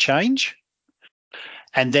responds to a change,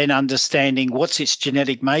 and then understanding what's its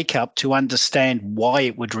genetic makeup to understand why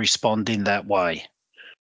it would respond in that way.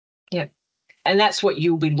 Yeah. And that's what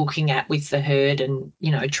you'll be looking at with the herd and,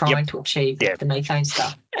 trying to achieve the methane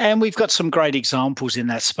stuff. And we've got some great examples in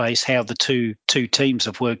that space, how the two teams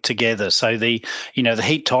have worked together. So the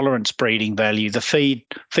heat tolerance breeding value, the feed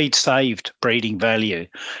saved breeding value.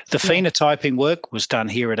 The phenotyping work was done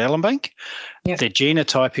here at Ellenbank. Yep. The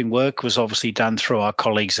genotyping work was obviously done through our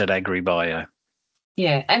colleagues at AgriBio.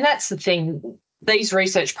 Yeah, and that's the thing. These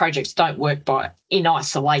research projects don't work in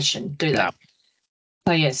isolation, do they? No.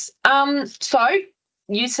 So, yes. So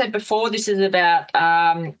you said before this is about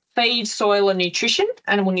feed, soil and nutrition,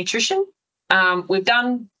 animal nutrition. We've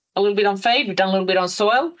done a little bit on feed. We've done a little bit on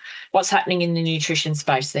soil. What's happening in the nutrition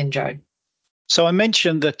space then, Joe? So I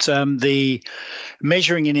mentioned that the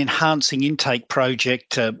Measuring and Enhancing Intake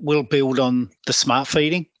project will build on the smart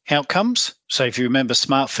feeding outcomes. So if you remember,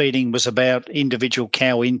 smart feeding was about individual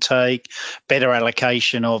cow intake, better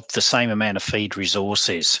allocation of the same amount of feed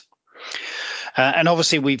resources. And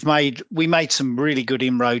obviously we made some really good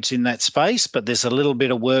inroads in that space, but there's a little bit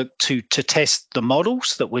of work to test the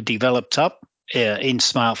models that were developed up in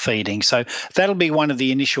smart feeding. So that'll be one of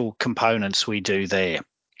the initial components we do there.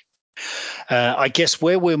 I guess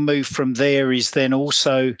where we'll move from there is then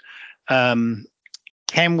also, can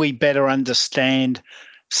we better understand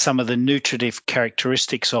some of the nutritive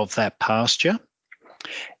characteristics of that pasture?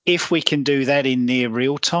 If we can do that in near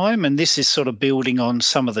real time, and this is sort of building on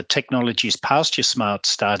some of the technologies Pasture Smart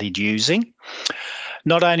started using,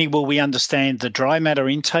 not only will we understand the dry matter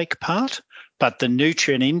intake part, but the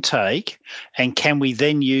nutrient intake, and can we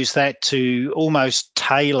then use that to almost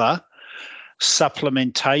tailor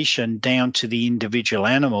supplementation down to the individual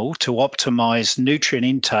animal to optimize nutrient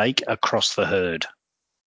intake across the herd?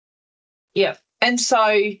 Yeah. And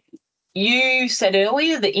so you said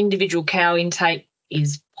earlier the individual cow intake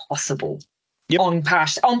is possible on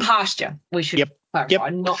pasture. We should clarify.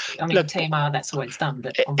 TMR, that's the way it's done,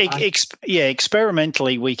 but on pasture.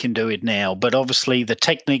 Experimentally we can do it now, but obviously the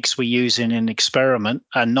techniques we use in an experiment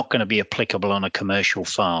are not going to be applicable on a commercial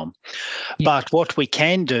farm. But what we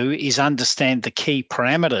can do is understand the key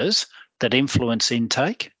parameters that influence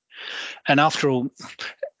intake. And after all,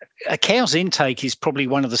 a cow's intake is probably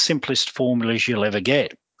one of the simplest formulas you'll ever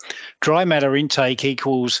get. Dry matter intake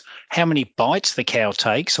equals how many bites the cow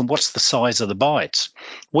takes and what's the size of the bites.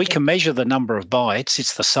 We can measure the number of bites.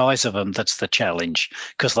 It's the size of them that's the challenge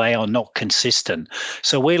because they are not consistent.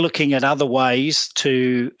 So we're looking at other ways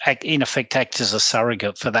to, in effect, act as a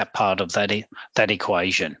surrogate for that part of that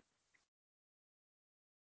equation.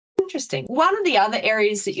 Interesting. One of the other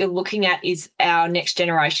areas that you're looking at is our next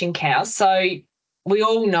generation cows. So we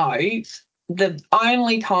all know the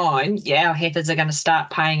only time our heifers are going to start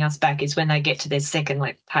paying us back is when they get to their second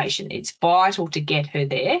lactation. It's vital to get her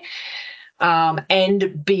there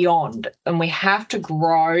and beyond. And we have to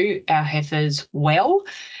grow our heifers well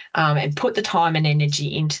and put the time and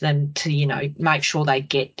energy into them to, make sure they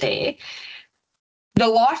get there. The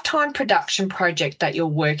lifetime production project that you're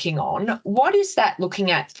working on, what is that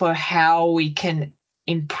looking at for how we can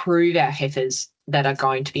improve our heifers that are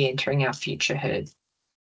going to be entering our future herd?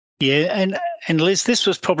 Yeah, and Liz, this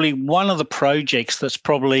was probably one of the projects that's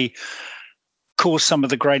probably caused some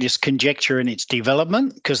of the greatest conjecture in its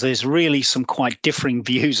development because there's really some quite differing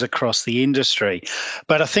views across the industry.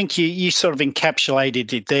 But I think you sort of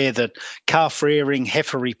encapsulated it there that calf rearing,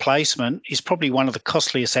 heifer replacement is probably one of the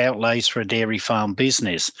costliest outlays for a dairy farm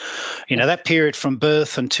business. That period from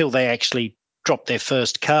birth until they actually drop their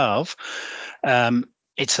first calf,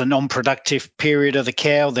 it's a non-productive period of the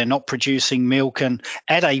cow. They're not producing milk, and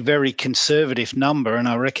at a very conservative number, and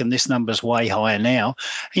I reckon this number's way higher now,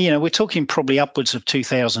 we're talking probably upwards of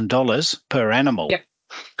 $2,000 per animal.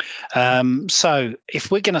 Yep. So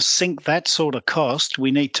if we're going to sink that sort of cost,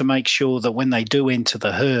 we need to make sure that when they do enter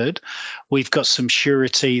the herd, we've got some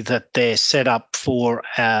surety that they're set up for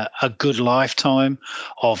a good lifetime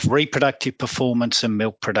of reproductive performance and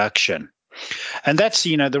milk production. And that's,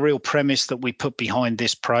 the real premise that we put behind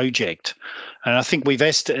this project. And I think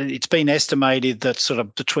it's been estimated that sort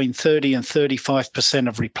of between 30 and 35%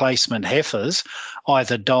 of replacement heifers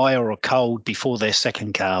either die or are cold before their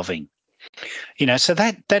second calving. So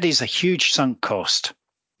that is a huge sunk cost.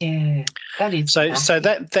 Yeah, that is. So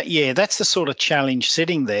that's the sort of challenge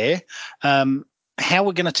sitting there. How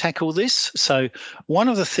we're going to tackle this. So one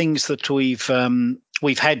of the things that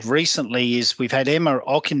we've had recently is we've had Emma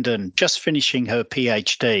Ockenden just finishing her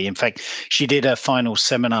PhD. In fact, she did her final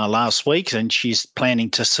seminar last week and she's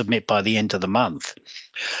planning to submit by the end of the month.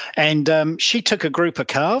 And she took a group of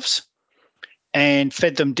calves and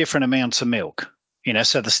fed them different amounts of milk.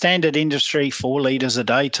 So the standard industry, 4 litres a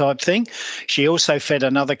day type thing. She also fed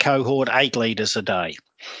another cohort 8 litres a day.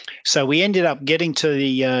 So we ended up getting to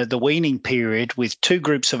the weaning period with 2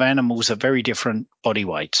 groups of animals at very different body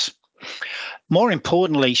weights. More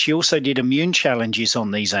importantly, she also did immune challenges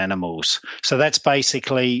on these animals. So that's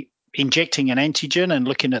basically injecting an antigen and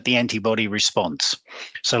looking at the antibody response.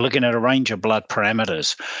 So looking at a range of blood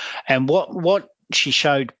parameters. And what she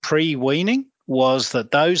showed pre-weaning was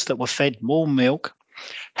that those that were fed more milk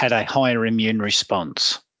had a higher immune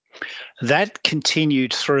response. That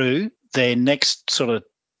continued through their next sort of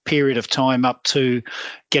period of time up to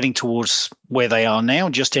getting towards where they are now,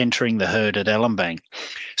 just entering the herd at Ellenbank.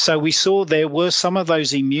 So we saw there were some of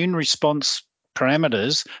those immune response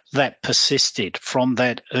parameters that persisted from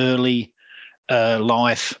that early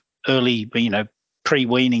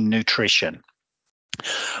pre-weaning nutrition.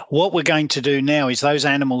 What we're going to do now is those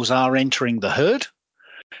animals are entering the herd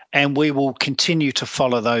and we will continue to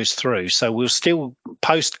follow those through. So we'll still,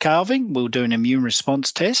 post-calving, we'll do an immune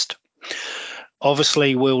response test.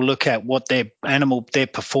 Obviously, we'll look at what their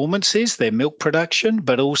performance is, their milk production,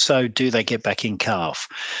 but also do they get back in calf.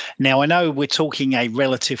 Now, I know we're talking a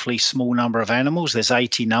relatively small number of animals. There's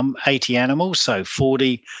 80 animals, so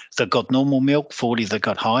 40 that got normal milk, 40 that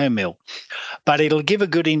got higher milk. But it'll give a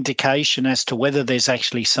good indication as to whether there's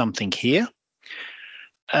actually something here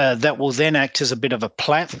that will then act as a bit of a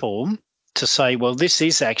platform to say, well, this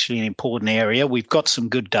is actually an important area. We've got some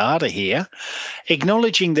good data here,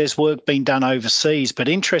 acknowledging there's work being done overseas. But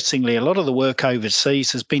interestingly, a lot of the work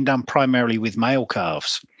overseas has been done primarily with male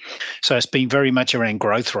calves. So it's been very much around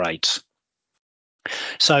growth rates.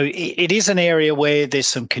 So it is an area where there's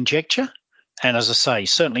some conjecture. And as I say,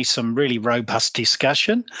 certainly some really robust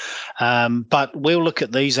discussion. But we'll look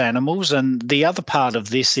at these animals. And the other part of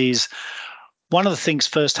this is, one of the things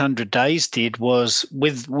First 100 Days did was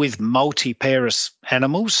with multi-parous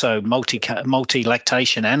animals, so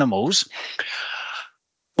multi-lactation animals,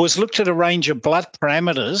 was looked at a range of blood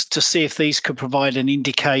parameters to see if these could provide an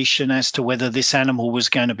indication as to whether this animal was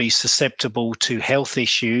going to be susceptible to health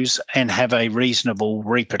issues and have a reasonable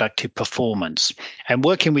reproductive performance. And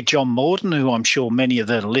working with John Morden, who I'm sure many of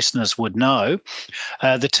the listeners would know,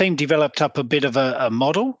 the team developed up a bit of a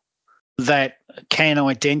model that can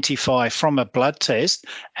identify from a blood test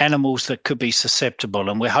animals that could be susceptible.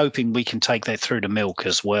 And we're hoping we can take that through to milk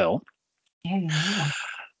as well. Yeah.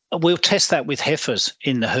 We'll test that with heifers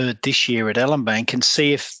in the herd this year at Ellenbank and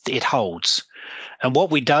see if it holds. And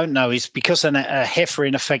what we don't know is because a heifer,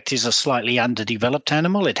 in effect, is a slightly underdeveloped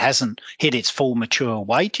animal, it hasn't hit its full mature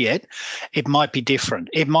weight yet, it might be different.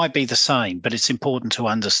 It might be the same, but it's important to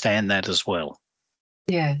understand that as well.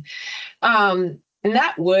 Yeah. And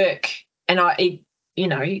that work, and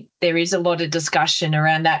there is a lot of discussion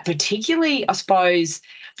around that, particularly, I suppose,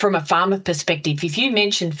 from a farmer perspective. If you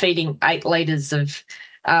mention feeding 8 litres of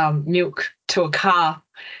milk to a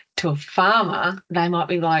farmer, they might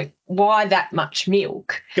be like, why that much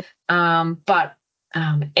milk? Yep. But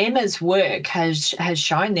Emma's work has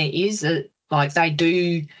shown there is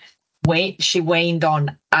she weaned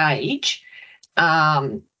on age,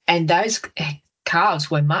 and those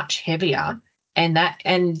calves were much heavier, and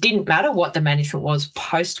didn't matter what the management was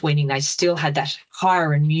post weaning, they still had that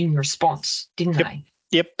higher immune response, didn't they?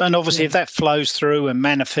 Yep, and obviously if that flows through and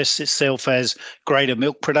manifests itself as greater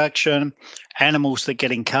milk production, animals that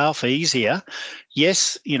get in calf easier,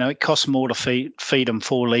 yes, it costs more to feed them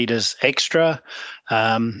 4 litres extra.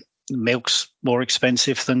 Milk's more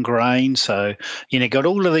expensive than grain. So, got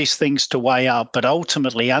all of these things to weigh up, but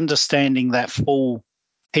ultimately understanding that full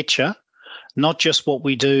picture, not just what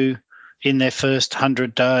we do in their first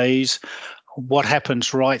 100 days, what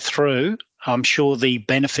happens right through, I'm sure the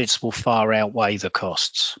benefits will far outweigh the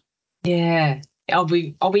costs. Yeah. I'll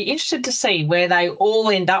be interested to see where they all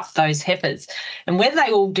end up, those heifers, and whether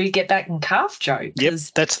they all do get back in calf, Joe. Yep,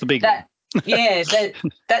 that's the big one. Yeah,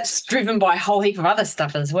 that's driven by a whole heap of other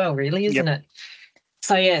stuff as well, really, isn't it?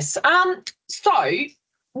 So, yes. So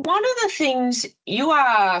one of the things, you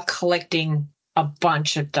are collecting a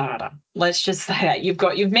bunch of data. Let's just say that.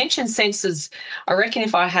 You've mentioned sensors. I reckon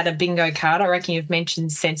if I had a bingo card, I reckon you've mentioned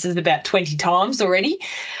sensors about 20 times already.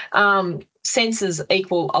 Sensors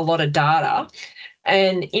equal a lot of data.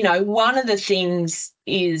 And, one of the things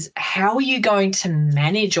is, how are you going to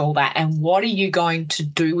manage all that, and what are you going to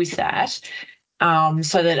do with that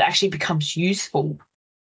so that it actually becomes useful?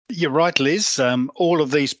 You're right, Liz. All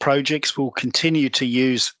of these projects will continue to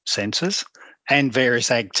use sensors and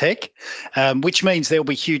various ag tech, which means there'll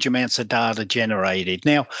be huge amounts of data generated.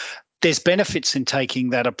 Now, there's benefits in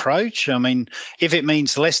taking that approach. I mean, if it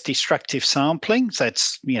means less destructive sampling,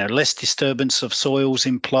 that's, less disturbance of soils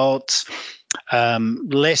in plots,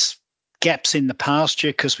 less gaps in the pasture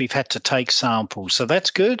because we've had to take samples. So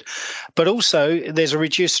that's good. But also there's a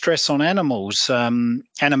reduced stress on animals and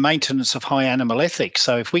a maintenance of high animal ethics.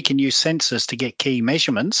 So if we can use sensors to get key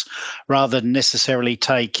measurements rather than necessarily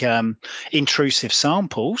take intrusive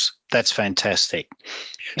samples, that's fantastic.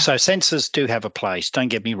 So sensors do have a place, don't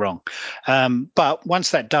get me wrong. But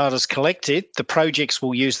once that data is collected, the projects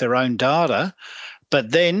will use their own data.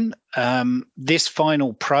 But then this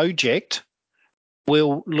final project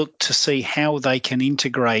will look to see how they can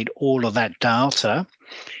integrate all of that data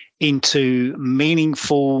into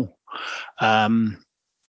meaningful outcomes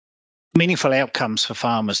for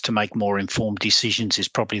farmers to make more informed decisions is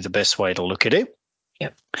probably the best way to look at it.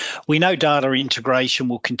 Yep. We know data integration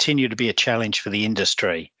will continue to be a challenge for the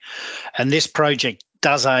industry, and this project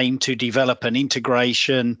does aim to develop an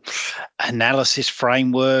integration analysis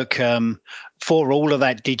framework for all of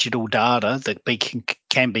that digital data that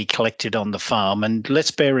can be collected on the farm. And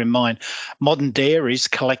let's bear in mind, modern dairies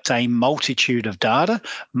collect a multitude of data,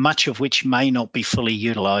 much of which may not be fully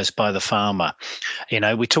utilised by the farmer.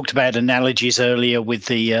 We talked about analogies earlier with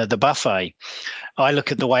the buffet. I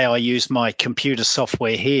look at the way I use my computer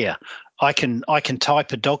software here. I can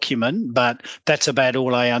type a document, but that's about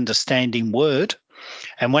all I understand in Word.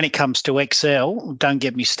 And when it comes to Excel, don't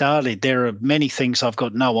get me started. There are many things I've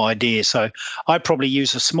got no idea. So I probably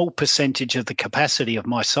use a small percentage of the capacity of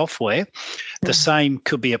my software. The same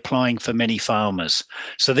could be applying for many farmers.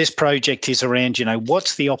 So this project is around,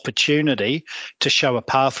 what's the opportunity to show a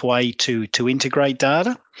pathway to integrate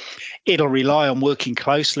data? It'll rely on working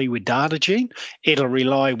closely with Datagene. It'll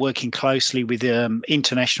rely working closely with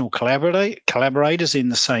international collaborators in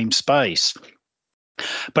the same space.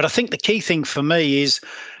 But I think the key thing for me is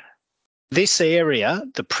this area,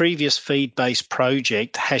 the previous Feedbase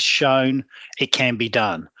project, has shown it can be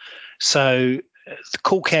done. So the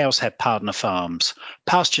Cool Cows had partner farms.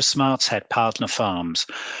 Pasture Smarts had partner farms.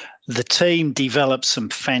 The team developed some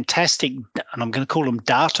fantastic, and I'm going to call them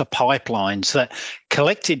data pipelines, that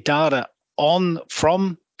collected data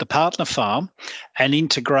from the partner farm and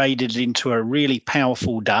integrated it into a really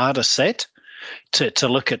powerful data set to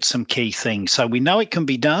look at some key things. So we know it can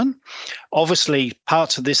be done. Obviously,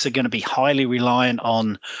 parts of this are going to be highly reliant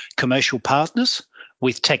on commercial partners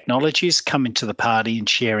with technologies coming to the party and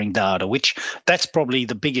sharing data, which that's probably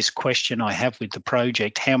the biggest question I have with the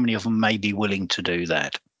project. How many of them may be willing to do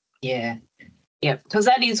that? Yeah. Yeah, because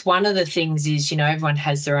that is one of the things is, everyone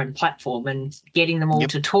has their own platform and getting them all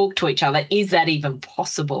to talk to each other. Is that even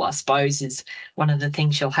possible, I suppose, is one of the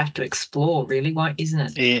things you'll have to explore, really, isn't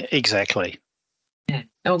it? Yeah, exactly. Yeah.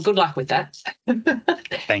 Oh, good luck with that.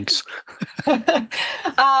 Thanks.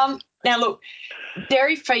 Now, look,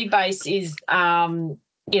 Dairy Feedbase is,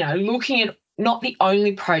 looking at not the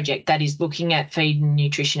only project that is looking at feed and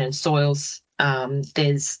nutrition and soils.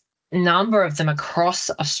 There's number of them across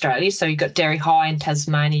Australia. So you've got Dairy High in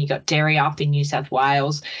Tasmania, you've got Dairy Up in New South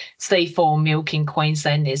Wales, C4 Milk in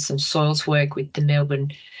Queensland. There's some soils work with the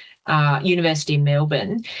Melbourne University in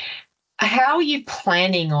Melbourne. How are you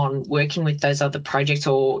planning on working with those other projects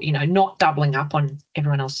or, not doubling up on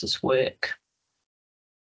everyone else's work?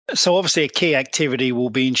 So obviously a key activity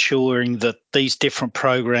will be ensuring that these different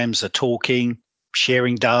programs are talking,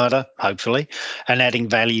 sharing data, hopefully, and adding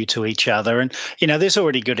value to each other. And, there's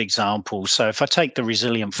already good examples. So if I take the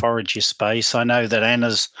resilient forager space, I know that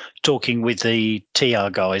Anna's talking with the TR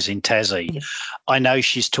guys in Tassie. Yes. I know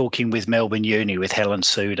she's talking with Melbourne Uni with Helen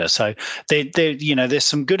Suda. So there's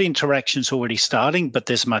some good interactions already starting, but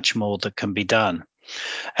there's much more that can be done.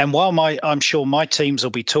 And while I'm sure my teams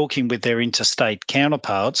will be talking with their interstate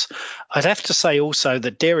counterparts, I'd have to say also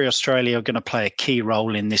that Dairy Australia are going to play a key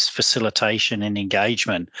role in this facilitation and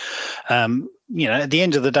engagement. At the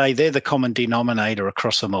end of the day, they're the common denominator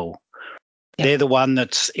across them all. Yep. They're the one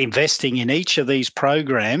that's investing in each of these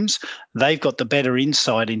programs. They've got the better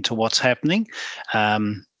insight into what's happening.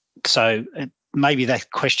 So maybe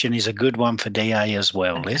that question is a good one for DA as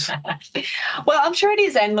well, Liz. Well, I'm sure it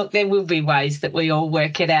is. And look, there will be ways that we all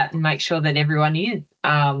work it out and make sure that everyone is,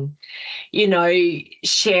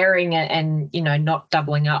 sharing it and, not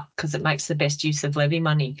doubling up because it makes the best use of levy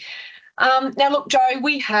money. Now, look, Joe,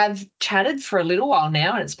 we have chatted for a little while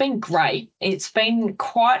now and it's been great. It's been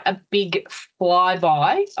quite a big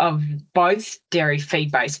flyby of both Dairy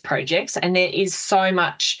Feedbase projects, and there is so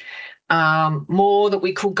much more that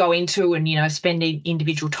we could go into and, spend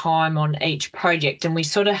individual time on each project. And we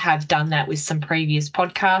sort of have done that with some previous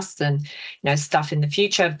podcasts and, stuff in the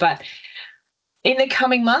future. But in the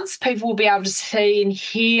coming months, people will be able to see and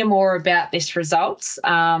hear more about this results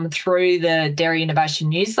through the Dairy Innovation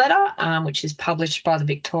newsletter, which is published by the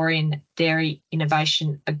Victorian Dairy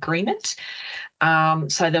Innovation Agreement.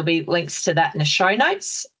 So there'll be links to that in the show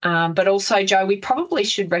notes. But also, Joe, we probably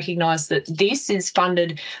should recognise that this is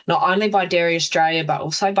funded not only by Dairy Australia, but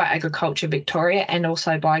also by Agriculture Victoria and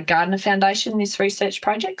also by Gardner Foundation, this research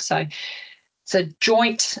project. So it's a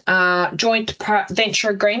joint venture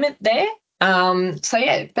agreement there.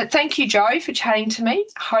 But thank you, Joe, for chatting to me.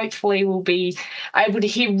 Hopefully we'll be able to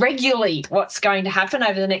hear regularly what's going to happen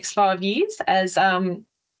over the next 5 years as all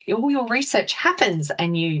your research happens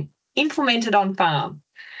and you implement it on farm.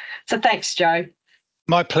 So thanks, Joe.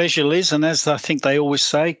 My pleasure, Liz. And as I think they always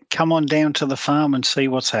say, come on down to the farm and see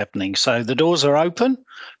what's happening. So the doors are open.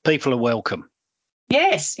 People are welcome.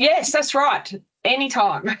 Yes, that's right.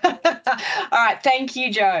 Anytime. All right. Thank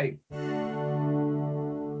you, Joe.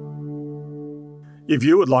 If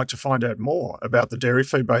you would like to find out more about the Dairy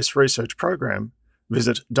Feedbase Research Program,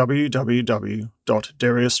 visit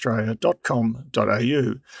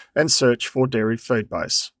www.dairyaustralia.com.au and search for Dairy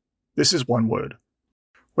Feedbase. This is one word.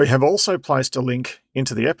 We have also placed a link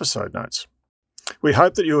into the episode notes. We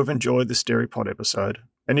hope that you have enjoyed this Dairy Pod episode,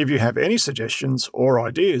 and if you have any suggestions or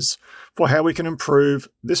ideas for how we can improve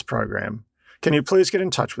this program, can you please get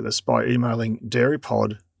in touch with us by emailing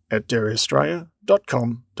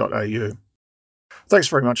dairypod@dairyaustralia.com.au. Thanks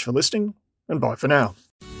very much for listening, and bye for now.